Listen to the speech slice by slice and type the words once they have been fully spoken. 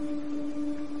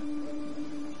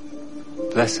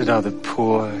Blessed are the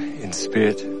poor in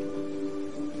spirit,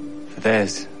 for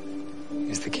theirs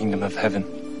is the kingdom of heaven.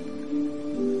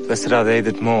 Blessed are they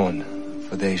that mourn,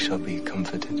 for they shall be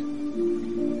comforted.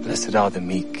 Blessed are the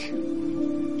meek,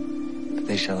 for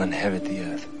they shall inherit the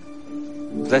earth.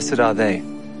 Blessed are they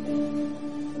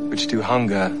which do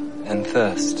hunger and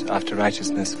thirst after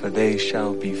righteousness, for they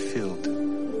shall be filled.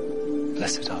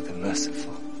 Blessed are the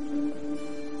merciful,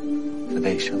 for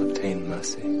they shall obtain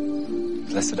mercy.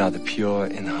 Blessed are the pure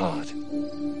in heart,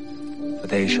 for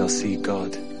they shall see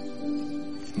God.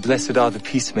 Blessed are the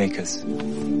peacemakers,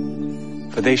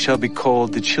 for they shall be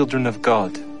called the children of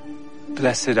God.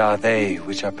 Blessed are they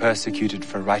which are persecuted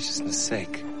for righteousness'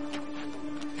 sake,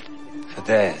 for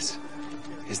theirs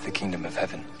is the kingdom of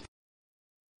heaven.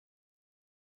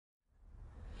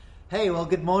 Hey, well,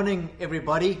 good morning,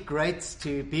 everybody. Great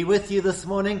to be with you this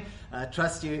morning.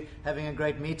 Trust you having a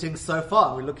great meeting so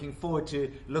far. We're looking forward to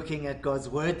looking at God's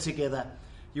Word together.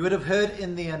 You would have heard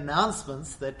in the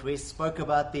announcements that we spoke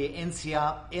about the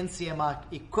NCMI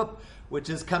Equip, which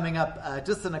is coming up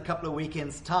just in a couple of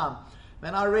weekends' time.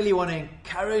 Man, I really want to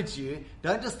encourage you.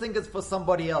 Don't just think it's for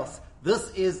somebody else.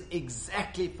 This is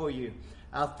exactly for you.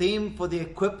 Our theme for the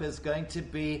Equip is going to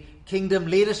be kingdom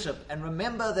leadership. And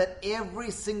remember that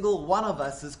every single one of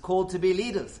us is called to be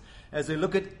leaders. As we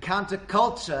look at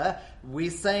counterculture,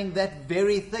 we're saying that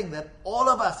very thing, that all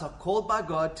of us are called by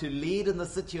God to lead in the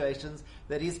situations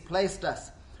that He's placed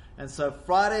us. And so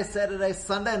Friday, Saturday,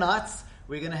 Sunday nights,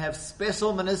 we're going to have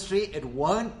special ministry. It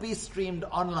won't be streamed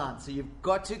online. So you've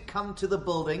got to come to the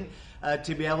building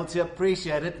to be able to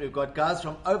appreciate it. We've got guys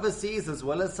from overseas as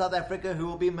well as South Africa who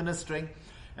will be ministering.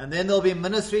 And then there'll be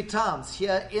ministry times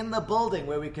here in the building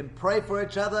where we can pray for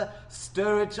each other,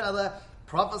 stir each other,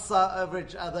 prophesy over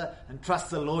each other, and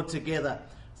trust the Lord together.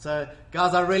 So,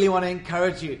 guys, I really want to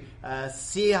encourage you.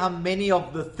 See how many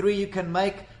of the three you can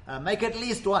make. Make at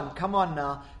least one. Come on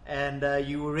now. And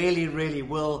you really, really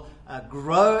will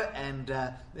grow, and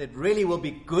it really will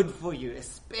be good for you,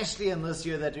 especially in this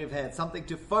year that we've had. Something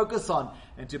to focus on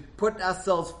and to put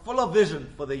ourselves full of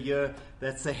vision for the year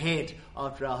that's ahead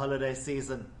after our holiday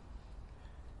season.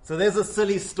 So there's a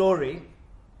silly story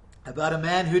about a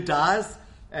man who dies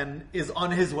and is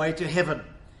on his way to heaven.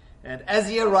 And as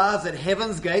he arrives at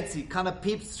heaven's gates, he kind of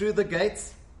peeps through the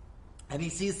gates and he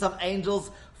sees some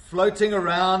angels floating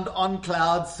around on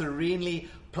clouds, serenely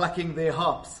plucking their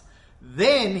harps.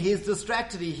 Then he's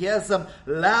distracted. He hears some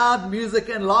loud music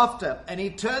and laughter, and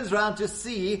he turns around to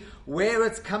see where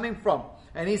it's coming from.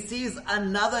 And he sees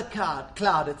another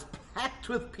cloud. It's packed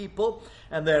with people,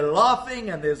 and they're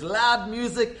laughing, and there's loud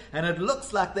music, and it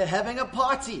looks like they're having a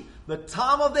party, the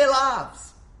time of their lives.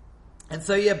 And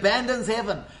so he abandons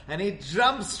heaven and he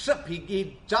jumps ship.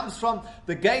 He jumps from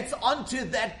the gates onto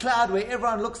that cloud where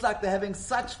everyone looks like they're having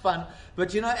such fun.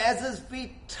 But you know, as his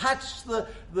feet touch the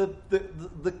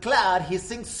cloud, he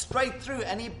sinks straight through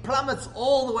and he plummets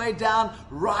all the way down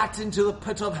right into the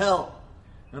pit of hell.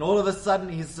 And all of a sudden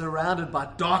he's surrounded by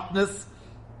darkness,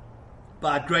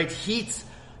 by great heat.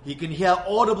 He can hear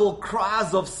audible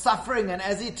cries of suffering, and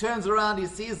as he turns around, he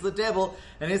sees the devil,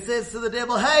 and he says to the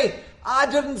devil, "Hey, I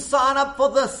didn't sign up for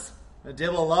this." The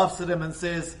devil laughs at him and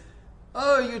says,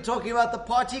 "Oh, you're talking about the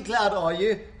party cloud, are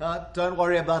you? Don't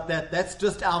worry about that. That's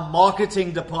just our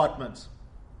marketing department."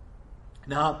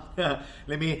 Now,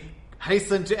 let me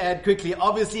hasten to add quickly.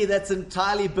 Obviously, that's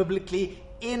entirely biblically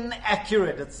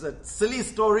inaccurate. It's a silly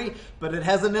story, but it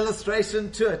has an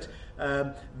illustration to it.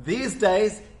 These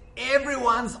days,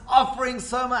 everyone's offering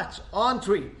so much, aren't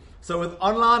we? So with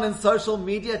online and social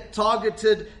media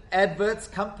targeted adverts,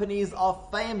 companies are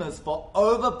famous for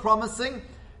over-promising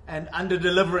and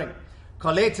under-delivering.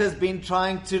 Colette has been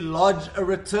trying to lodge a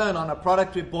return on a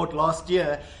product we bought last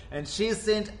year, and she's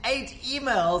sent 8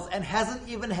 emails and hasn't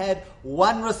even had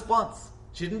one response.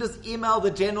 She didn't just email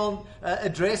the general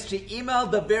address, she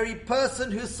emailed the very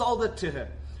person who sold it to her.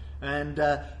 And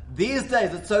these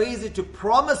days, it's so easy to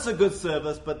promise a good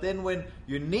service, but then when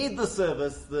you need the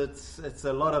service, it's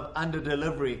a lot of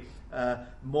under-delivery,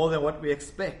 more than what we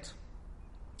expect.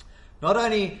 Not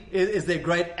only is there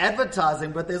great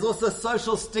advertising, but there's also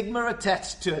social stigma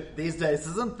attached to it these days,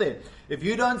 isn't there? If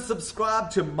you don't subscribe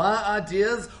to my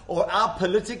ideas or our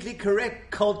politically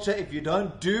correct culture, if you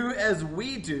don't do as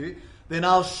we do, then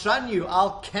I'll shun you,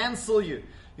 I'll cancel you.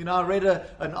 You know, I read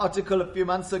an article a few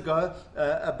months ago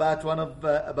about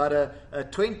a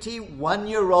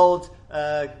 21-year-old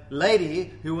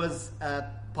lady who was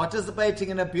participating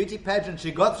in a beauty pageant.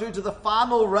 She got through to the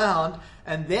final round,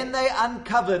 and then they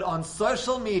uncovered on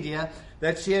social media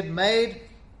that she had made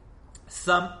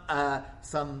some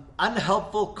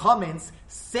unhelpful comments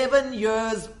 7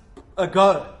 years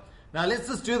ago. Now let's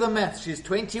just do the maths. She's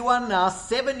 21 now.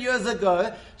 7 years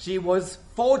ago, she was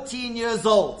 14 years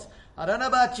old. I don't know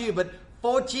about you, but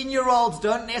 14-year-olds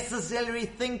don't necessarily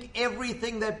think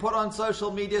everything they put on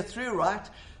social media through, right?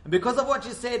 And because of what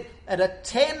you said, at a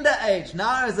tender age,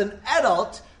 now as an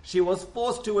adult, she was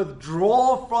forced to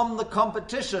withdraw from the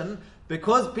competition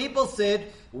because people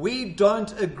said, we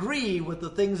don't agree with the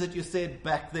things that you said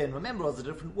back then. Remember, it was a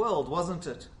different world, wasn't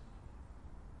it?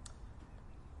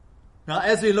 Now,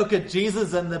 as we look at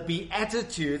Jesus and the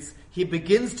Beatitudes, he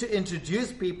begins to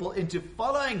introduce people into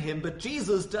following him, but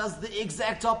Jesus does the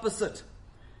exact opposite.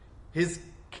 His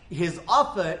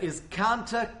offer is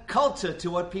counter-culture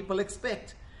to what people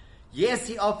expect. Yes,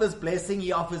 he offers blessing,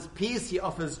 he offers peace, he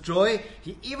offers joy,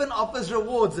 he even offers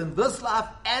rewards in this life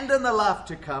and in the life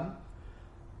to come.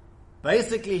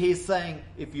 Basically, he's saying,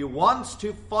 if you want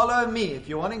to follow me, if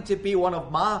you're wanting to be one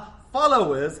of my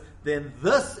followers, then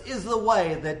this is the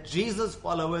way that Jesus'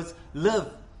 followers live.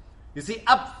 You see,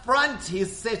 up front,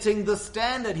 he's setting the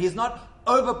standard. He's not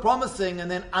over-promising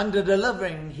and then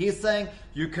under-delivering. He's saying,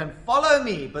 you can follow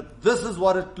me, but this is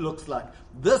what it looks like.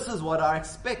 This is what I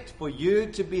expect for you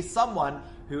to be someone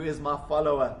who is my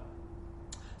follower.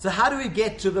 So how do we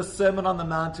get to the Sermon on the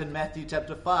Mount in Matthew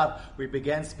chapter 5? We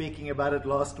began speaking about it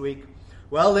last week.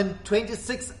 Well, in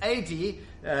 26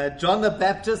 AD, John the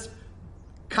Baptist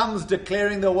comes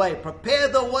declaring the way. Prepare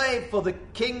the way for the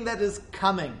king that is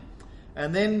coming.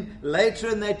 And then later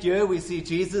in that year, we see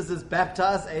Jesus is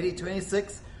baptized, AD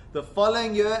 26. The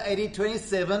following year, AD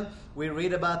 27, we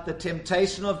read about the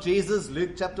temptation of Jesus,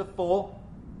 Luke chapter 4.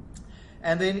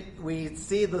 And then we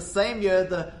see the same year,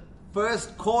 the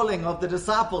first calling of the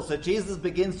disciples. So Jesus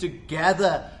begins to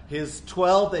gather his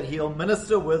 12 that he'll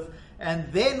minister with.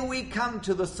 And then we come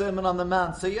to the Sermon on the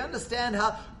Mount. So you understand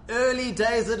how early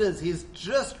days it is. He's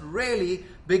just really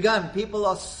begun. People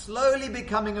are slowly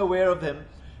becoming aware of him.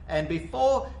 And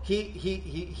before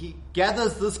he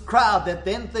gathers this crowd that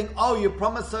then think, oh, you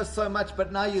promised us so much,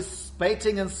 but now you're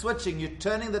baiting and switching. You're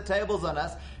turning the tables on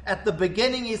us. At the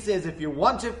beginning, he says, if you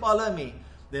want to follow me,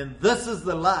 then this is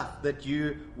the life that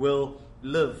you will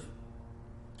live.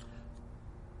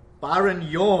 Byron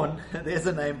Yorn, there's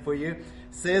a name for you,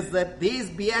 says that these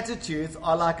Beatitudes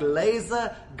are like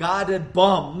laser-guided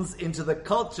bombs into the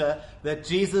culture that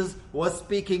Jesus was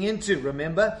speaking into.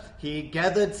 Remember, he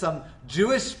gathered some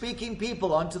Jewish-speaking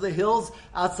people onto the hills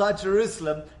outside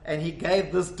Jerusalem, and he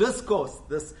gave this discourse,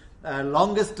 this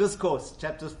longest discourse,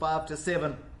 chapters 5 to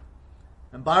 7.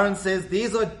 And Byron says,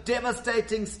 these are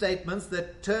devastating statements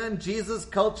that turn Jesus'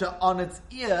 culture on its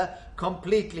ear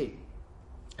completely.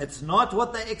 It's not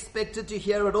what they expected to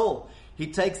hear at all. He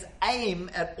takes aim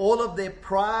at all of their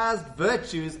prized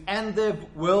virtues and their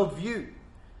worldview.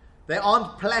 They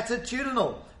aren't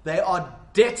platitudinal. They are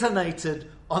detonated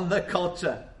on the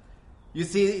culture. You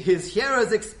see, his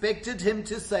hearers expected him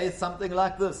to say something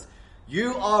like this.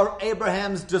 You are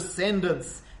Abraham's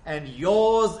descendants, and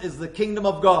yours is the kingdom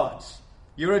of God.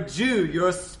 You're a Jew.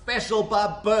 You're special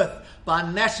by birth,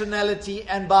 by nationality,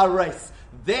 and by race.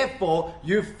 Therefore,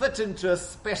 you fit into a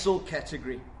special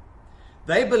category.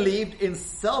 They believed in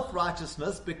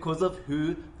self-righteousness because of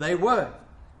who they were.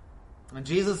 And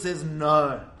Jesus says,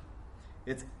 no.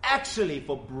 It's actually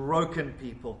for broken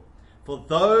people, for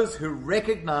those who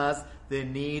recognize their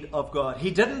need of God.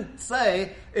 He didn't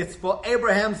say it's for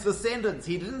Abraham's descendants.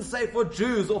 He didn't say for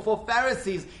Jews or for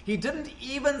Pharisees. He didn't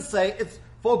even say it's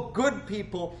for good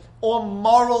people or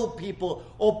moral people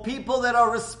or people that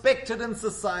are respected in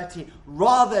society.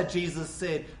 Rather, Jesus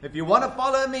said, if you want to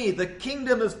follow me, the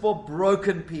kingdom is for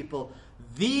broken people.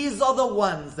 These are the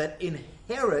ones that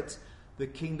inherit the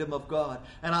kingdom of God.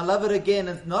 And I love it again.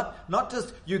 It's not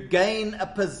just you gain a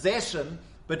possession,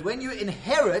 but when you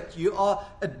inherit, you are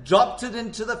adopted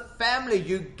into the family.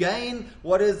 You gain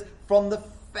what is from the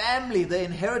family. The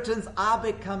inheritance, I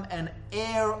become an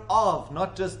heir of,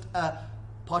 not just a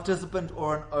participant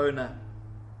or an owner.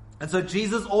 And so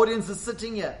Jesus' audience is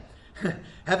sitting here,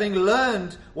 having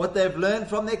learned what they've learned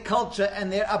from their culture and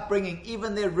their upbringing,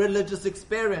 even their religious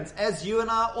experience, as you and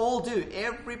I all do.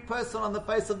 Every person on the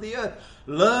face of the earth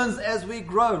learns as we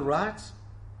grow, right?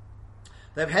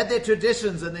 They've had their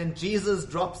traditions, and then Jesus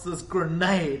drops this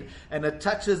grenade, and it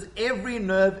touches every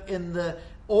nerve in the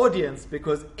audience,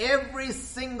 because every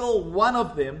single one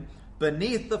of them,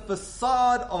 beneath the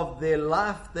facade of their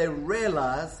life, they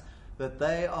realize that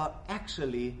they are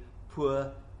actually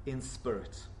poor in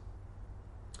spirit.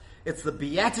 It's the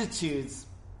Beatitudes,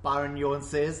 Byron Yorn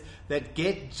says, that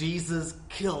get Jesus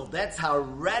killed. That's how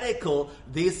radical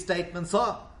these statements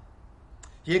are.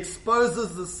 He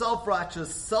exposes the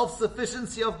self-righteous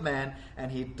self-sufficiency of man,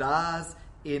 and he dies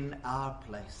in our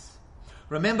place.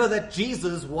 Remember that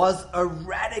Jesus was a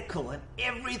radical, and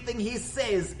everything he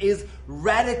says is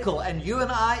radical. And you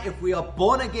and I, if we are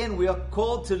born again, we are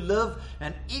called to live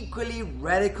an equally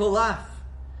radical life.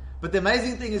 But the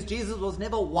amazing thing is Jesus was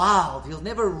never wild. He was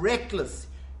never reckless.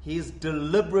 He's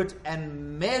deliberate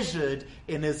and measured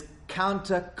in his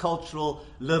countercultural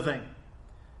living.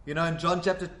 You know, in John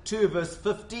chapter 2, verse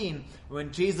 15,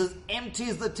 when Jesus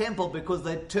empties the temple because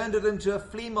they turned it into a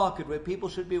flea market where people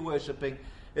should be worshipping,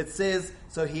 it says,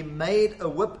 so he made a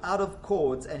whip out of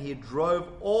cords and he drove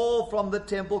all from the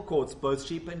temple courts, both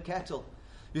sheep and cattle.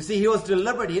 You see, he was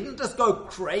deliberate. He didn't just go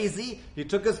crazy. He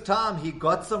took his time. He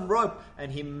got some rope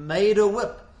and he made a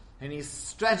whip and he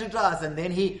strategized, and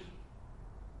then he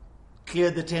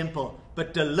cleared the temple,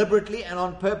 but deliberately and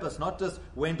on purpose, not just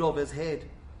went off his head.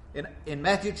 In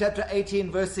Matthew chapter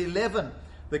 18, verse 11,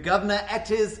 the governor at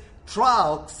his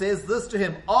trial says this to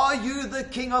him, "Are you the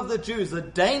king of the Jews?" A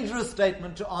dangerous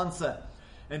statement to answer.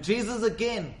 And Jesus,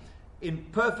 again, in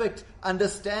perfect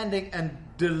understanding and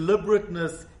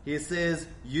deliberateness, he says,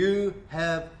 "You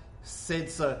have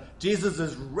said so." Jesus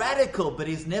is radical, but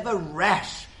he's never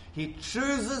rash. He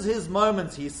chooses his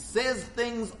moments. He says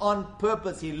things on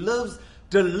purpose. He lives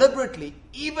deliberately,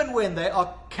 even when they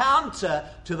are counter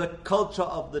to the culture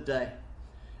of the day.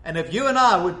 And if you and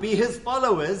I would be his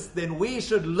followers, then we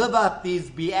should live out these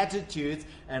Beatitudes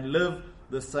and live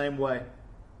the same way.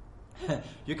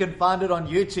 You can find it on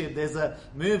YouTube. There's a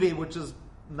movie which was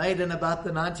made in about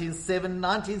the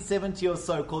 1970 or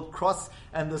so called Cross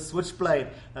and the Switchblade.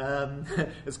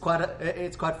 It's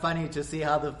quite funny to see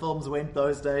how the films went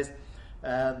those days.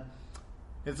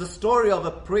 It's a story of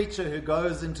a preacher who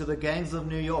goes into the gangs of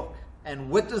New York and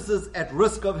witnesses at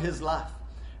risk of his life.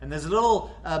 And there's a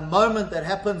little moment that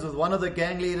happens with one of the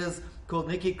gang leaders called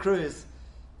Nicky Cruz.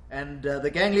 And the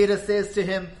gang leader says to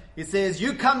him, he says,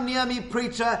 "You come near me,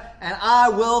 preacher, and I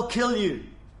will kill you."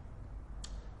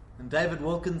 And David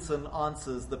Wilkinson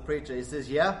answers the preacher. He says,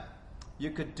 "Yeah, you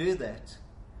could do that.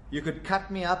 You could cut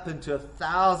me up into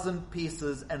 1,000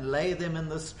 pieces and lay them in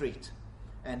the street.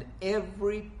 And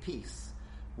every piece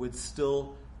would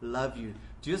still love you."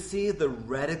 Do you see the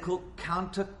radical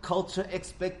counterculture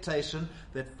expectation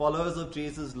that followers of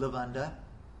Jesus live under?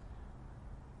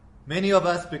 Many of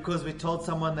us, because we told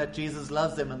someone that Jesus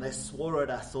loves them and they swore at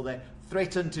us or they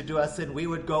threatened to do us in, we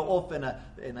would go off in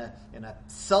a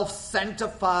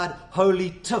self-sanctified holy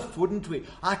tiff, wouldn't we?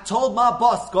 "I told my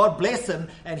boss, God bless him,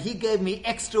 and he gave me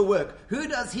extra work. Who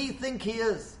does he think he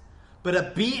is?" But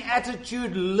a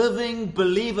beatitude living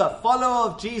believer, follower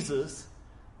of Jesus,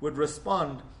 would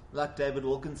respond like David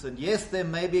Wilkinson. "Yes, there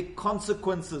may be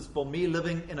consequences for me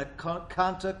living in a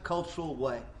countercultural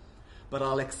way, but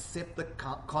I'll accept the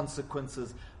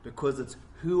consequences because it's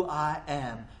who I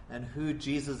am and who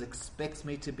Jesus expects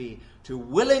me to be, to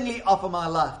willingly offer my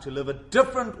life to live a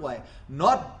different way,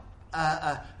 not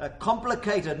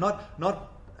complicated,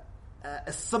 not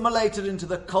assimilated into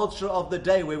the culture of the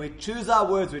day where we choose our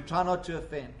words, we try not to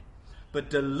offend, but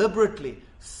deliberately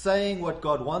saying what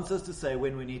God wants us to say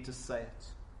when we need to say it."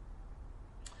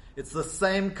 It's the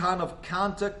same kind of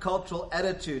countercultural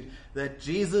attitude that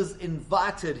Jesus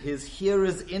invited his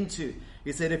hearers into.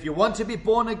 He said, if you want to be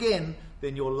born again,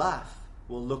 then your life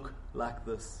will look like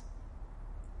this.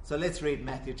 So let's read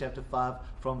Matthew chapter 5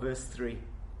 from verse 3. It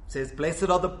says, "Blessed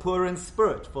are the poor in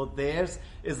spirit, for theirs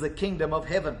is the kingdom of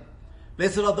heaven.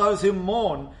 Blessed are those who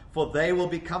mourn, for they will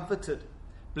be comforted.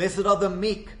 Blessed are the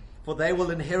meek, for they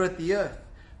will inherit the earth.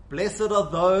 Blessed are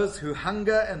those who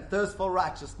hunger and thirst for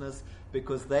righteousness,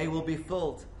 because they will be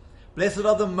filled. Blessed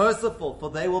are the merciful, for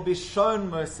they will be shown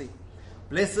mercy.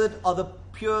 Blessed are the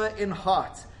pure in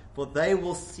heart, for they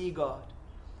will see God.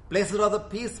 Blessed are the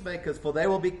peacemakers, for they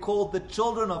will be called the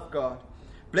children of God.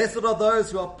 Blessed are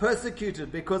those who are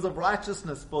persecuted because of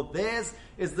righteousness, for theirs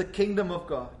is the kingdom of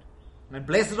God. And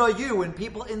blessed are you when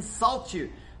people insult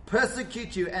you,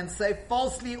 persecute you, and say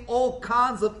falsely all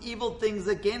kinds of evil things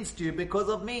against you because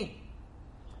of me.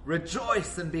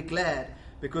 Rejoice and be glad,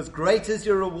 because great is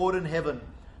your reward in heaven.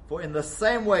 For in the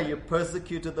same way you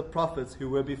persecuted the prophets who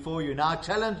were before you." Now I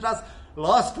challenged us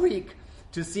last week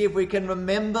to see if we can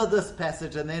remember this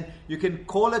passage, and then you can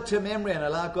call it to memory and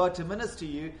allow God to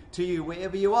minister to you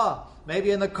wherever you are. Maybe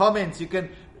in the comments you can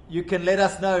let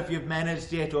us know if you've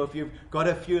managed yet, or if you've got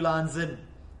a few lines in.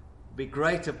 It'd be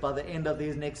great if by the end of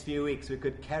these next few weeks we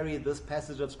could carry this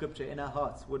passage of Scripture in our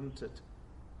hearts, wouldn't it?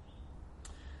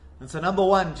 And so number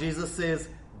one, Jesus says,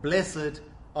 "Blessed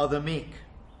are the meek."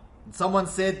 And someone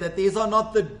said that these are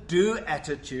not the do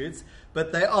attitudes,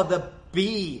 but they are the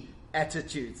be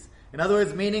attitudes. In other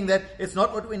words, meaning that it's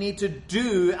not what we need to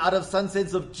do out of some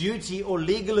sense of duty or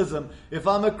legalism. If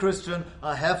I'm a Christian,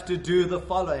 I have to do the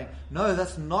following. No,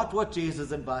 that's not what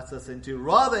Jesus invites us into.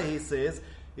 Rather, he says,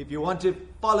 if you want to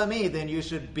follow me, then you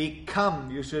should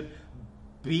become, you should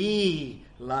be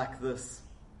like this.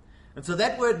 And so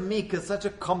that word meek is such a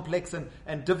complex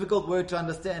and difficult word to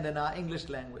understand in our English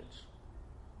language.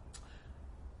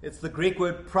 It's the Greek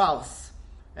word praus.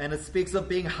 And it speaks of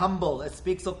being humble. It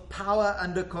speaks of power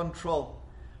under control.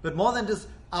 But more than just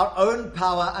our own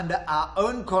power under our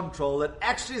own control, it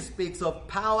actually speaks of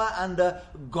power under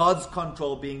God's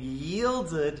control, being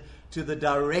yielded to the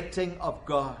directing of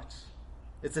God.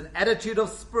 It's an attitude of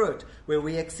spirit where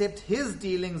we accept His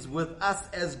dealings with us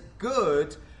as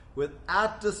good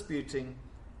without disputing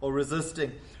or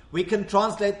resisting. We can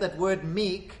translate that word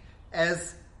meek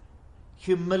as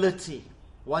humility,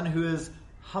 one who is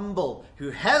humble, who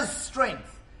has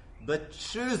strength, but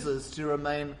chooses to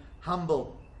remain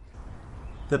humble.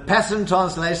 The Passion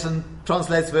Translation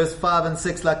translates verse 5 and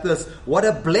 6 like this: "What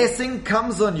a blessing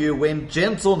comes on you when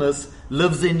gentleness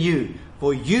lives in you,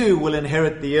 for you will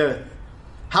inherit the earth.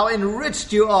 How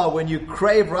enriched you are when you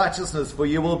crave righteousness, for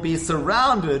you will be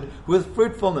surrounded with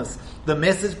fruitfulness." The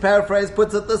Message paraphrase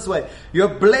puts it this way: "You're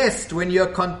blessed when you're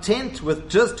content with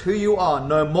just who you are,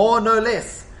 no more, no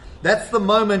less. That's the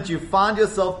moment you find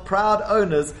yourself proud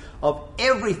owners of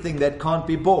everything that can't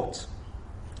be bought.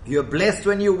 You're blessed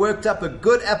when you worked up a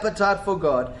good appetite for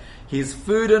God, His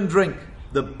food and drink,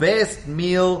 the best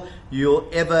meal you'll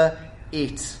ever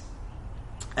eat."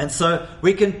 And so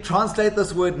we can translate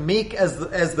this word meek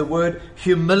as the word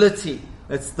humility.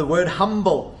 It's the word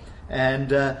humble.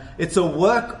 And it's a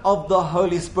work of the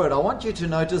Holy Spirit. I want you to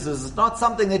notice this is not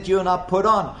something that you and I put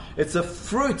on. It's a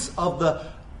fruit of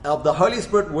the Holy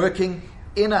Spirit working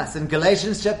in us. In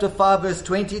Galatians chapter 5 verse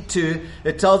 22,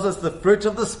 it tells us the fruit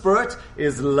of the Spirit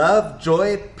is love,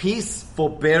 joy, peace,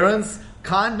 forbearance,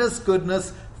 kindness,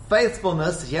 goodness,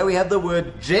 faithfulness. Here we have the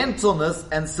word gentleness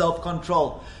and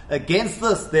self-control. Against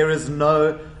this there is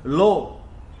no law.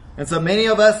 And so many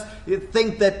of us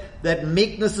think that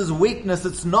meekness is weakness.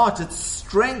 It's not. It's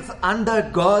strength under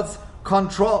God's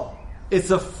control. It's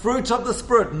a fruit of the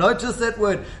Spirit. Notice that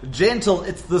word, gentle.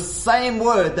 It's the same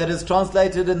word that is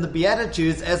translated in the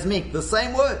Beatitudes as meek. The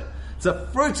same word. It's a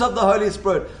fruit of the Holy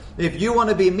Spirit. If you want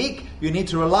to be meek, you need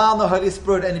to rely on the Holy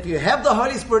Spirit. And if you have the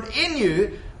Holy Spirit in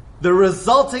you, the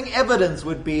resulting evidence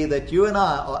would be that you and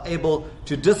I are able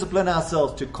to discipline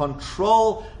ourselves, to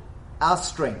control our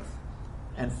strength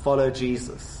and follow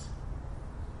Jesus.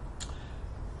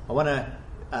 I want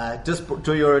to just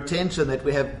draw your attention that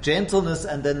we have gentleness,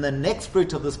 and then the next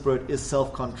fruit of the Spirit is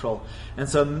self-control. And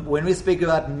so when we speak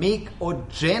about meek or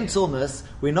gentleness,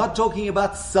 we're not talking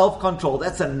about self-control.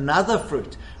 That's another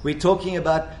fruit. We're talking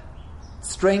about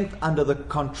strength under the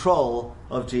control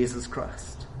of Jesus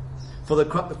Christ. For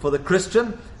the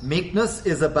Christian, meekness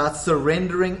is about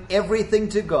surrendering everything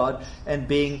to God and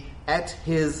being at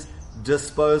His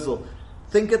disposal.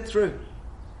 Think it through.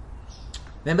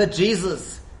 Remember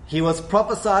Jesus. He was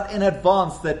prophesied in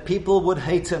advance that people would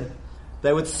hate Him.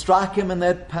 They would strike Him and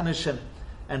they'd punish Him.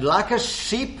 And like a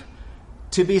sheep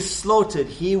to be slaughtered,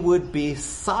 He would be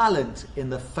silent in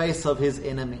the face of His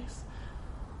enemies.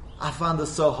 I find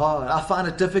this so hard. I find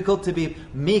it difficult to be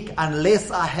meek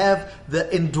unless I have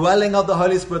the indwelling of the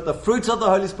Holy Spirit, the fruit of the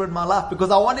Holy Spirit in my life,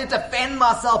 because I want to defend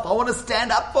myself. I want to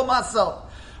stand up for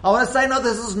myself. I want to say, no,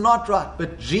 this is not right.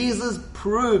 But Jesus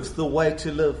proves the way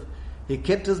to live. He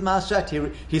kept His mouth shut.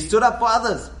 He stood up for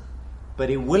others. But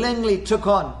He willingly took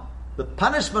on the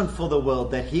punishment for the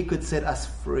world that He could set us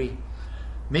free.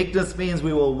 Meekness means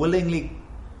we will willingly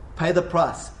pay the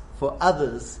price for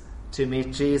others to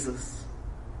meet Jesus.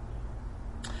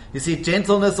 You see,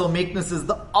 gentleness or meekness is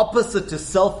the opposite to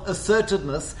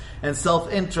self-assertiveness and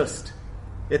self-interest.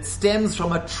 It stems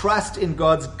from a trust in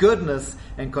God's goodness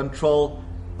and control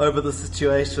over the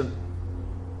situation.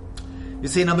 You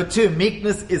see, number 2,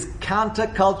 meekness is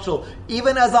countercultural.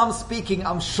 Even as I'm speaking,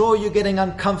 I'm sure you're getting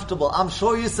uncomfortable. I'm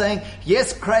sure you're saying,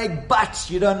 yes, Craig, but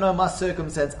you don't know my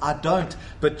circumstance. I don't,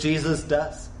 but Jesus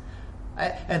does.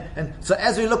 And so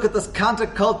as we look at this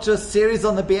counterculture series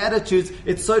on the Beatitudes,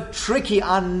 it's so tricky.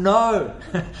 I know.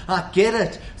 I get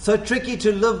it. So tricky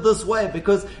to live this way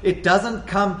because it doesn't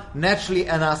come naturally,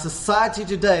 and our society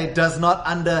today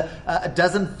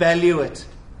doesn't value it.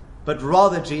 But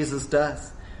rather Jesus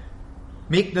does.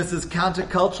 Meekness is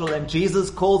countercultural, and Jesus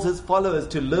calls His followers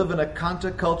to live in a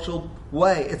countercultural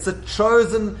way. It's a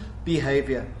chosen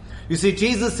behavior. You see,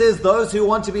 Jesus says those who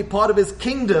want to be part of His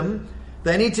kingdom,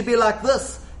 they need to be like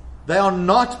this. They are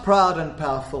not proud and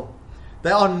powerful.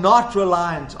 They are not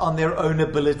reliant on their own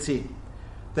ability.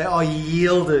 They are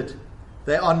yielded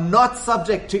They are not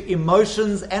subject to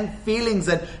emotions and feelings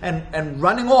and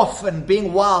running off and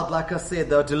being wild. Like I said,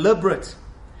 they're deliberate.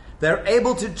 They're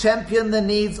able to champion the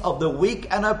needs of the weak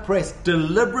and oppressed,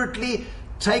 deliberately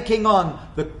taking on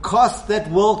the cost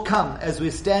that will come as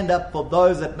we stand up for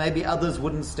those that maybe others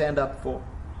wouldn't stand up for.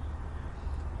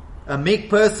 A meek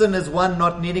person is one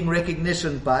not needing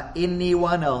recognition by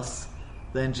anyone else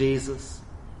than Jesus.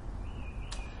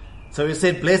 So we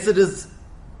said,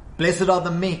 blessed are the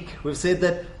meek. We've said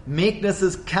that meekness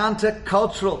is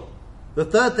countercultural. The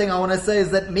third thing I want to say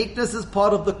is that meekness is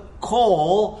part of the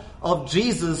call of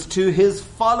Jesus to his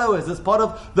followers. It's part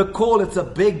of the call. It's a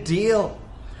big deal.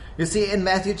 You see, in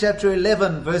Matthew chapter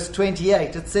 11, verse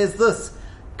 28, it says this,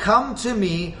 "Come to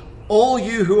me, all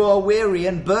you who are weary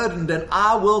and burdened, and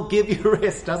I will give you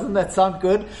rest." Doesn't that sound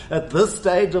good at this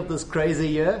stage of this crazy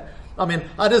year? I mean,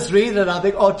 I just read it and I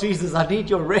think, oh Jesus, I need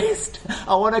your rest.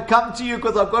 I want to come to you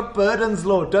because I've got burdens,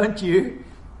 Lord, don't you?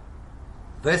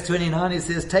 Verse 29, he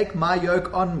says, "Take my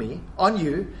yoke on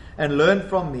you, and learn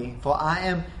from me, for I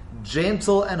am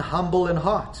gentle and humble in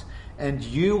heart, and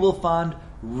you will find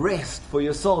rest for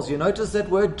your souls." You notice that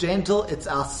word gentle? It's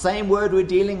our same word we're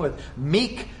dealing with.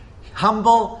 Meek,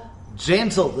 humble,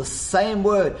 gentle, the same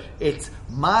word. It's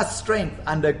my strength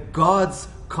under God's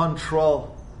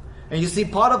control. And you see,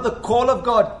 part of the call of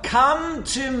God, come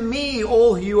to me,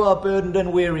 all you are burdened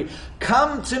and weary.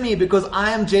 Come to me because I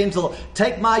am gentle.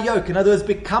 Take my yoke. In other words,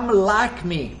 become like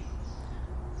me.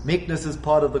 Meekness is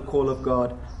part of the call of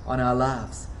God on our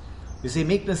lives. You see,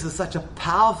 meekness is such a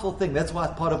powerful thing. That's why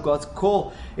it's part of God's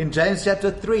call. In James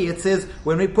chapter 3, it says,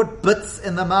 when we put bits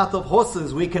in the mouth of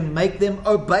horses, we can make them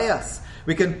obey us.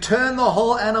 We can turn the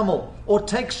whole animal. Or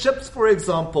take ships, for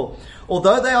example.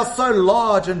 Although they are so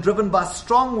large and driven by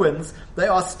strong winds, they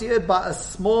are steered by a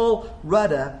small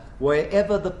rudder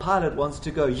wherever the pilot wants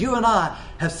to go. You and I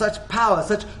have such power,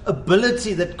 such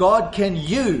ability that God can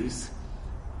use.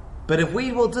 But if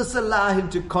we will just allow him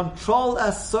to control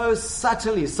us so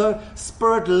subtly, so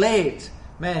spirit-led,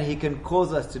 man, he can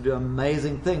cause us to do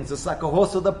amazing things. It's like a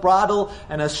horse with a bridle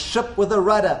and a ship with a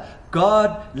rudder.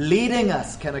 God leading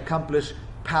us can accomplish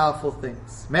powerful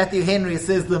things. Matthew Henry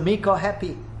says, "The meek are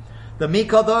happy. The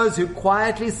meek are those who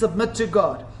quietly submit to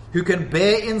God, who can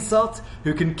bear insult,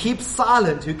 who can keep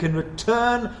silent, who can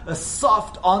return a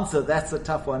soft answer." That's a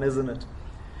tough one, isn't it?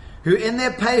 Who in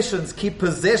their patience keep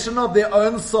possession of their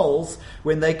own souls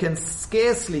when they can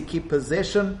scarcely keep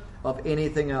possession of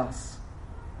anything else.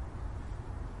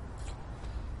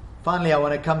 Finally, I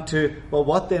want to come to, well,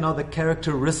 what then are the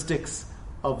characteristics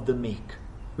of the meek?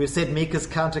 We said meek is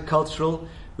countercultural.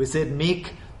 We said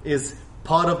meek is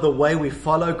part of the way we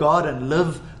follow God and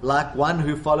live like one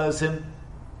who follows him.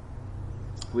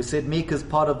 We said meek is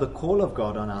part of the call of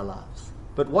God on our lives.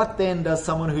 But what then does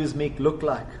someone who's meek look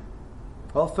like?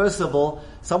 Well, first of all,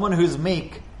 someone who's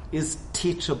meek is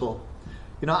teachable.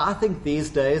 You know, I think these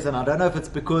days, and I don't know if it's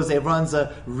because everyone's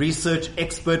a research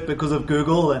expert because of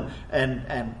Google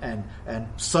and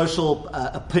social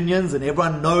opinions, and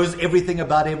everyone knows everything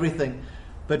about everything.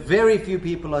 But very few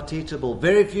people are teachable.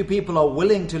 Very few people are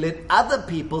willing to let other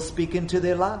people speak into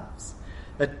their lives.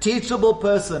 A teachable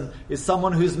person is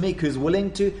someone who's meek, who's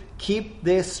willing to keep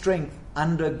their strength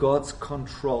under God's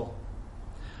control.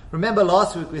 Remember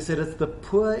last week we said it's the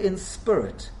poor in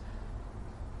spirit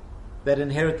that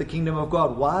inherit the kingdom of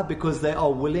God. Why? Because they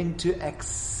are willing to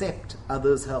accept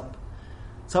others' help.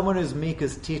 Someone who's meek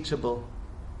is teachable.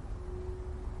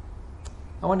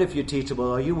 I wonder if you're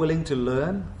teachable. Are you willing to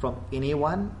learn from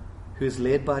anyone who's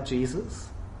led by Jesus?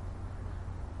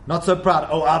 Not so proud.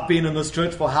 Oh, I've been in this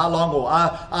church for how long? Or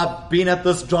I've been at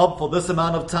this job for this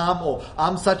amount of time. Or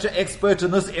I'm such an expert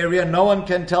in this area, no one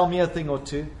can tell me a thing or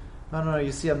two. No.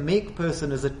 You see, a meek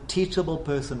person is a teachable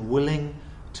person willing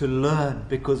to learn,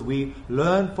 because we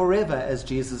learn forever as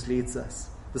Jesus leads us.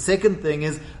 The second thing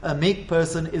is a meek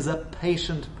person is a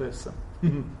patient person.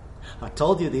 I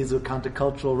told you these were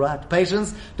countercultural, right?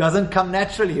 Patience doesn't come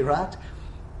naturally, right?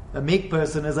 A meek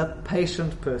person is a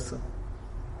patient person.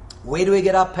 Where do we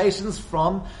get our patience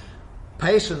from?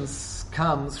 Patience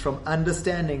comes from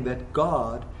understanding that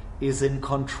God is in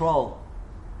control.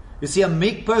 You see, a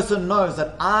meek person knows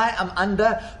that I am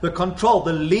under the control,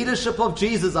 the leadership of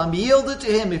Jesus. I'm yielded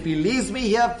to him. If he leaves me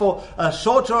here for a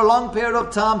short or a long period of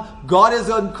time, God is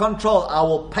in control. I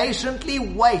will patiently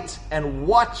wait and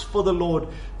watch for the Lord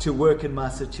to work in my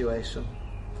situation.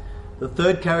 The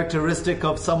third characteristic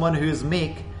of someone who is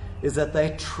meek is that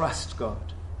they trust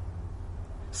God.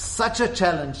 Such a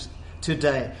challenge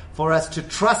today for us to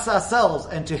trust ourselves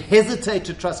and to hesitate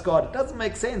to trust God. It doesn't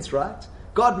make sense, right?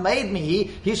 God made me.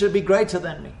 He should be greater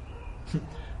than me.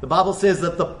 The Bible says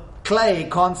that the clay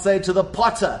can't say to the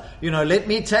potter, let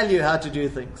me tell you how to do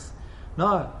things.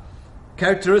 No.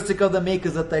 Characteristic of the meek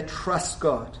is that they trust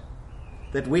God.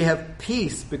 That we have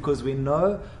peace because we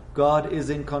know God is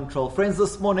in control. Friends,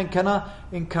 this morning, can I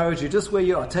encourage you, just where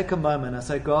you are, take a moment and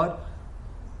say, God,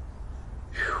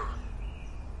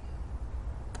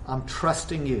 I'm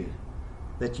trusting you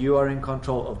that you are in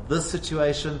control of this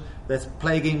situation that's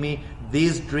plaguing me,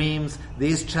 these dreams,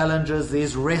 these challenges,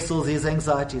 these wrestles, these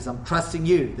anxieties. I'm trusting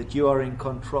you that you are in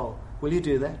control. Will you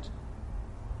do that?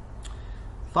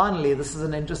 Finally, this is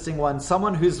an interesting one.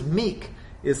 Someone who's meek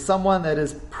is someone that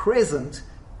is present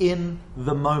in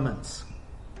the moment.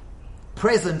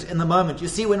 Present in the moment. You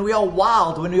see, when we are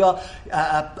wild, when we are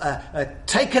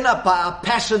taken up by our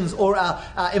passions or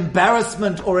our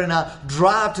embarrassment or in our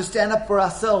drive to stand up for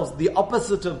ourselves, the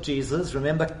opposite of Jesus,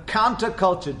 remember,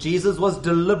 counterculture. Jesus was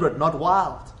deliberate, not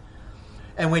wild.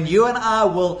 And when you and I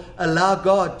will allow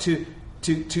God to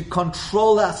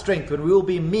control our strength, when we will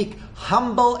be meek,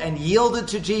 humble, and yielded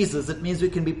to Jesus, it means we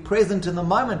can be present in the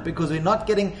moment because we're not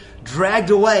getting dragged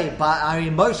away by our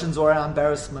emotions or our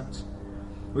embarrassment.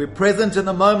 We're present in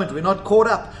the moment. We're not caught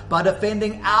up by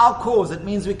defending our cause. It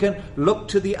means we can look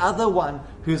to the other one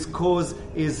whose cause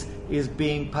is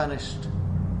being punished.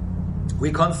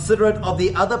 We're considerate of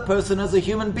the other person as a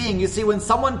human being. You see, when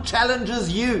someone challenges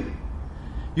you,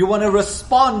 you want to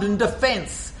respond in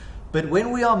defense. But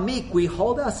when we are meek, we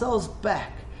hold ourselves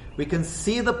back. We can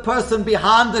see the person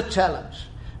behind the challenge.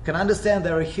 We can understand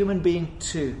they're a human being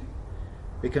too.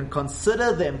 We can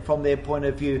consider them from their point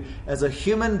of view as a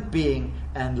human being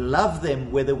and love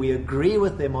them whether we agree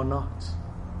with them or not.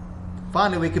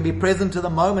 Finally, we can be present to the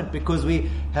moment because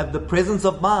we have the presence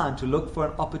of mind to look for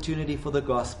an opportunity for the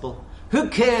gospel. Who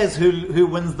cares who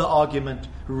wins the argument?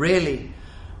 Really.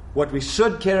 What we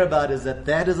should care about is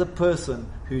that is a person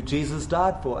who Jesus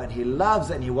died for and he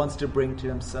loves and he wants to bring to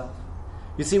himself.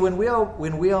 You see, when we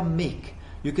are meek,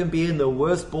 you can be in the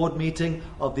worst board meeting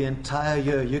of the entire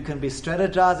year. You can be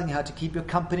strategizing how to keep your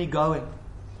company going.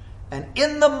 And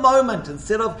in the moment,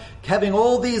 instead of having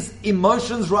all these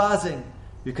emotions rising,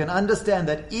 you can understand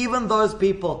that even those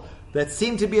people that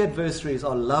seem to be adversaries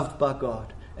are loved by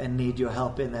God and need your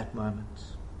help in that moment.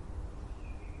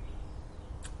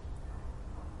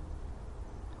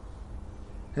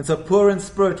 And so poor in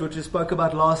spirit, which we spoke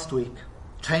about last week,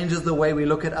 changes the way we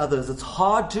look at others. It's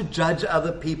hard to judge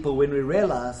other people when we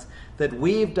realize that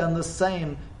we've done the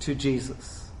same to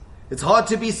Jesus. It's hard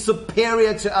to be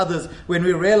superior to others when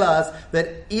we realize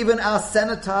that even our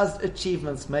sanitized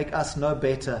achievements make us no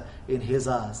better in his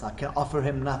eyes. I can offer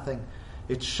him nothing.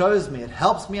 It shows me, it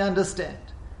helps me understand.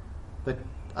 But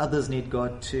others need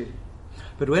God too.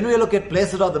 But when we look at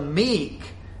blessed are the meek,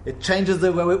 it changes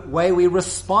the way we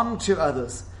respond to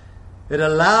others. It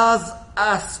allows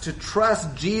us to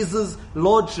trust Jesus'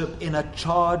 lordship in a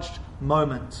charged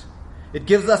moment. It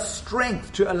gives us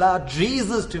strength to allow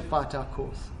Jesus to fight our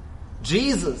cause.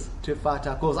 Jesus to fight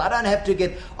our cause. I don't have to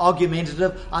get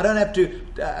argumentative. I don't have to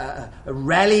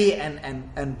rally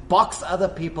and box other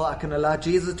people. I can allow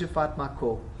Jesus to fight my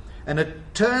cause. And it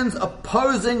turns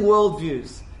opposing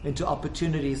worldviews into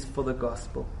opportunities for the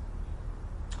gospel.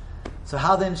 So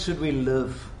how then should we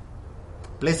live?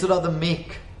 Blessed are the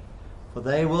meek, for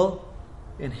they will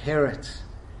inherit.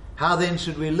 How then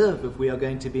should we live if we are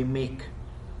going to be meek?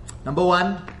 Number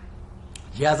one,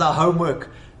 here's our homework.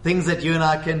 Things that you and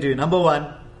I can do. Number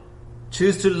one,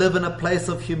 choose to live in a place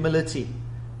of humility.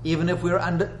 Even if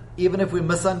we're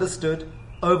misunderstood,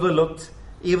 overlooked,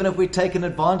 even if we're taken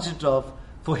advantage of,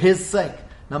 for his sake.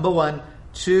 Number one,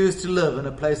 choose to live in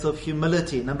a place of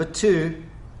humility. Number two,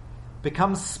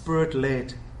 become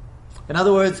spirit-led. In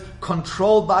other words,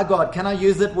 controlled by God. Can I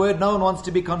use that word? No one wants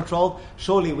to be controlled.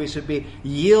 Surely we should be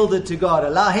yielded to God.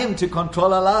 Allow him to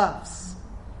control our lives.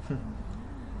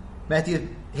 Matthew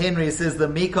Henry says, the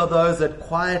meek are those that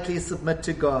quietly submit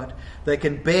to God. They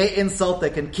can bear insult. They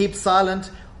can keep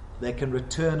silent. They can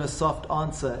return a soft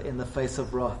answer in the face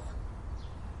of wrath.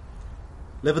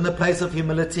 Live in the place of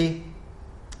humility.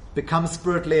 Become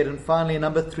spirit-led. And finally,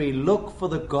 number three, look for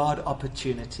the God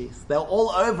opportunities. They're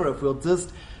all over if we'll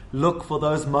just look for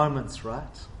those moments, right?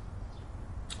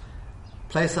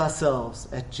 Place ourselves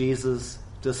at Jesus'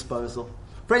 disposal.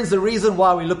 Friends, the reason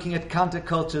why we're looking at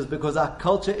counterculture is because our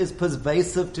culture is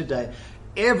pervasive today.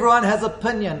 Everyone has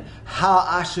opinion how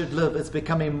I should live. It's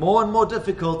becoming more and more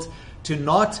difficult to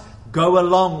not go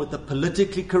along with the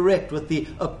politically correct, with the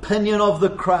opinion of the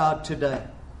crowd today.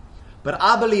 But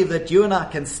I believe that you and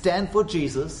I can stand for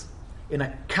Jesus in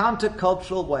a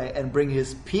countercultural way and bring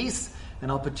his peace and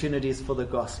opportunities for the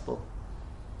gospel.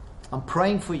 I'm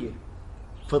praying for you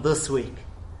for this week,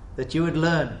 that you would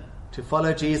learn to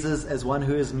follow Jesus as one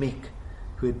who is meek,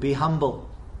 who would be humble,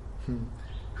 who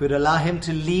would allow him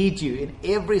to lead you in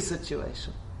every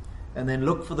situation, and then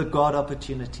look for the God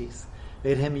opportunities.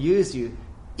 Let him use you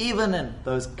even in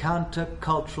those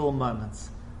counter-cultural moments.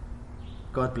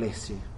 God bless you.